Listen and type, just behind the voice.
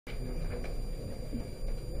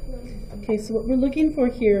Okay, so what we're looking for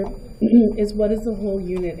here is what is the whole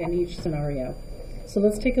unit in each scenario. So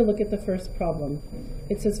let's take a look at the first problem.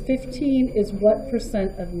 It says 15 is what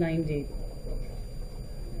percent of 90?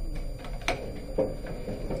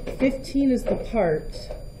 15 is the part.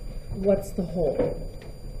 What's the whole?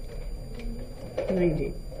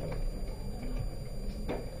 90.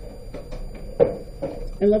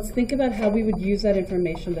 And let's think about how we would use that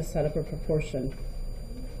information to set up a proportion.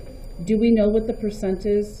 Do we know what the percent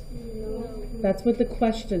is? No. That's what the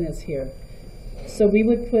question is here. So we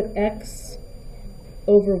would put x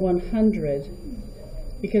over 100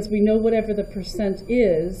 because we know whatever the percent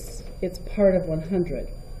is, it's part of 100.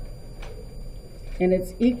 And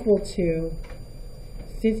it's equal to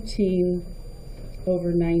 15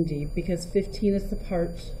 over 90 because 15 is the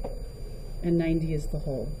part and 90 is the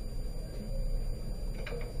whole.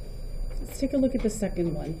 Let's take a look at the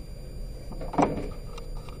second one.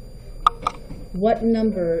 What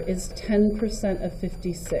number is 10% of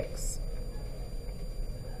 56?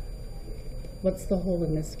 What's the whole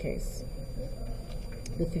in this case?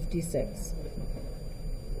 The 56.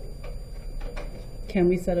 Can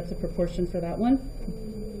we set up the proportion for that one?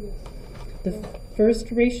 The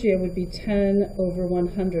first ratio would be 10 over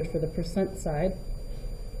 100 for the percent side.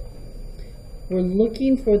 We're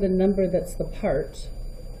looking for the number that's the part,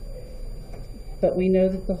 but we know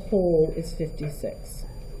that the whole is 56.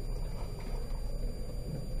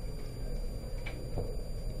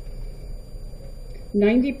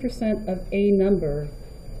 %90 of a number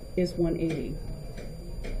is 180.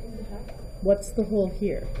 What's the whole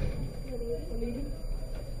here?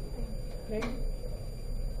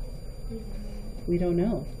 We don't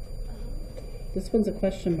know. This one's a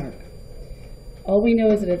question mark. All we know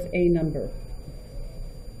is that it's a number.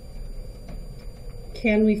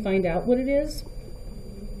 Can we find out what it is?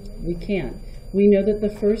 We can. We know that the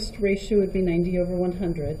first ratio would be 90 over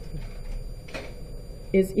 100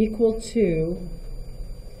 is equal to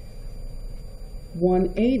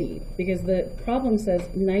 180 because the problem says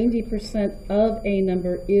 90% of a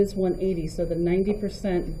number is 180, so the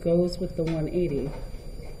 90% goes with the 180,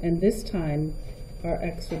 and this time our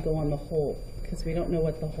x would go on the whole because we don't know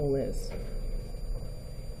what the whole is.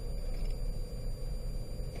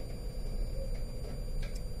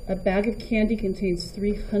 A bag of candy contains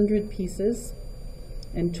 300 pieces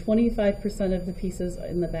and 25% of the pieces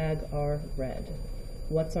in the bag are red.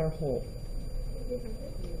 What's our whole?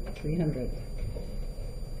 300.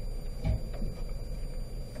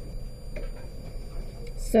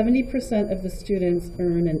 %70 of the students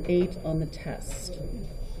earn an 8 on the test.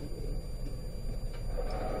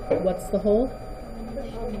 What's the whole?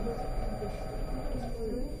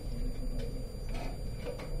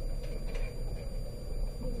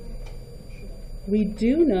 We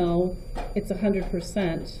do know it's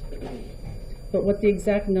 100%, but what the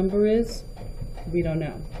exact number is, we don't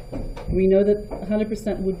know. We know that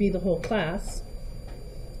 100% would be the whole class.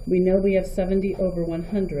 We know we have 70 over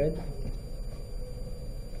 100.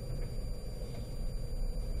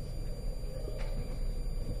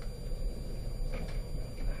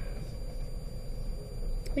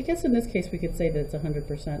 I guess in this case we could say that it's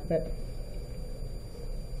 100%, but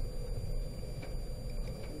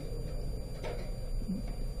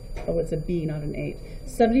oh, it's a B, not an 8.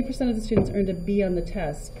 70% of the students earned a B on the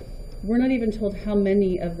test. We're not even told how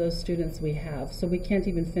many of those students we have, so we can't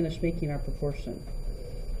even finish making our proportion.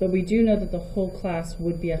 But we do know that the whole class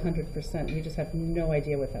would be 100%. We just have no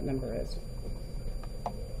idea what that number is.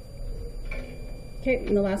 Okay,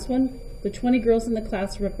 and the last one. The 20 girls in the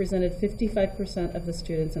class represented 55% of the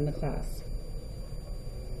students in the class.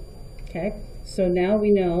 Okay, so now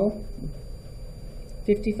we know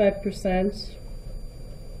 55%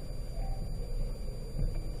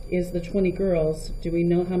 is the 20 girls. Do we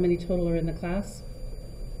know how many total are in the class?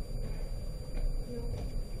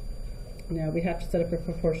 No, we have to set up a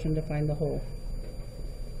proportion to find the whole.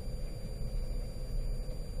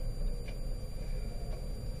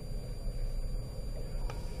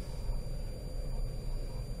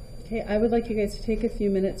 Okay, I would like you guys to take a few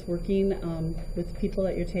minutes working with people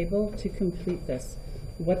at your table to complete this.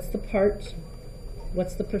 What's the part,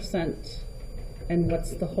 what's the percent, and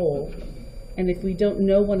what's the whole? And if we don't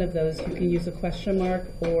know one of those, you can use a question mark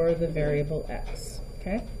or the variable x,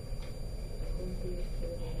 okay?